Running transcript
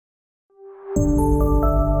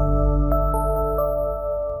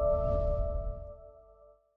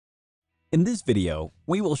In this video,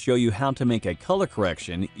 we will show you how to make a color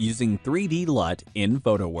correction using 3D LUT in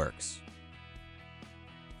PhotoWorks.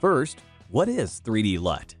 First, what is 3D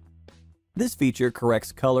LUT? This feature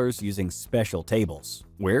corrects colors using special tables,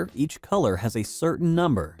 where each color has a certain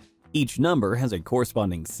number. Each number has a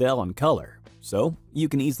corresponding cell and color, so you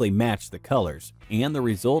can easily match the colors, and the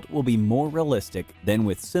result will be more realistic than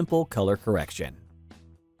with simple color correction.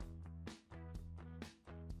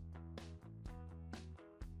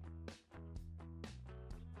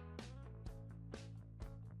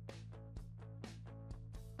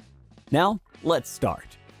 Now, let's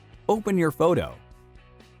start. Open your photo.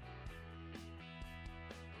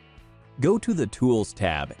 Go to the Tools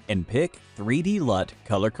tab and pick 3D LUT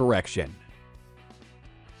Color Correction.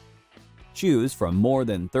 Choose from more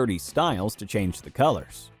than 30 styles to change the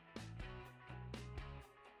colors.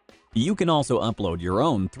 You can also upload your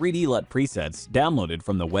own 3D LUT presets downloaded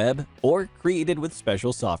from the web or created with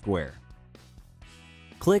special software.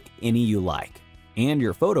 Click any you like, and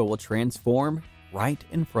your photo will transform right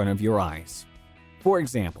in front of your eyes. For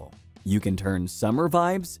example, you can turn summer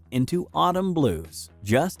vibes into autumn blues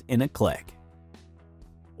just in a click.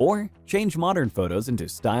 Or change modern photos into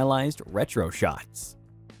stylized retro shots.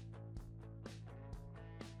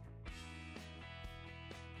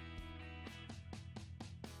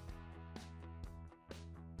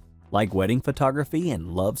 Like wedding photography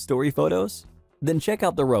and love story photos? Then check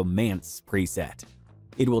out the Romance preset.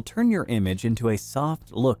 It will turn your image into a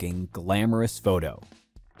soft-looking, glamorous photo.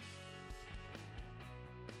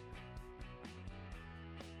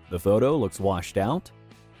 The photo looks washed out?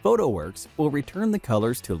 PhotoWorks will return the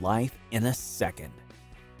colors to life in a second.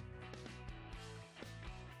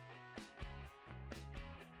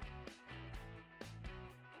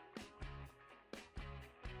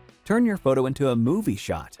 Turn your photo into a movie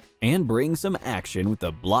shot and bring some action with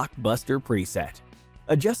the Blockbuster preset.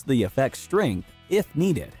 Adjust the effect's strength if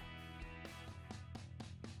needed.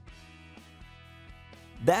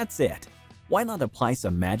 That's it. Why not apply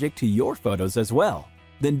some magic to your photos as well?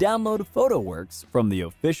 Then download PhotoWorks from the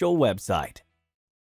official website.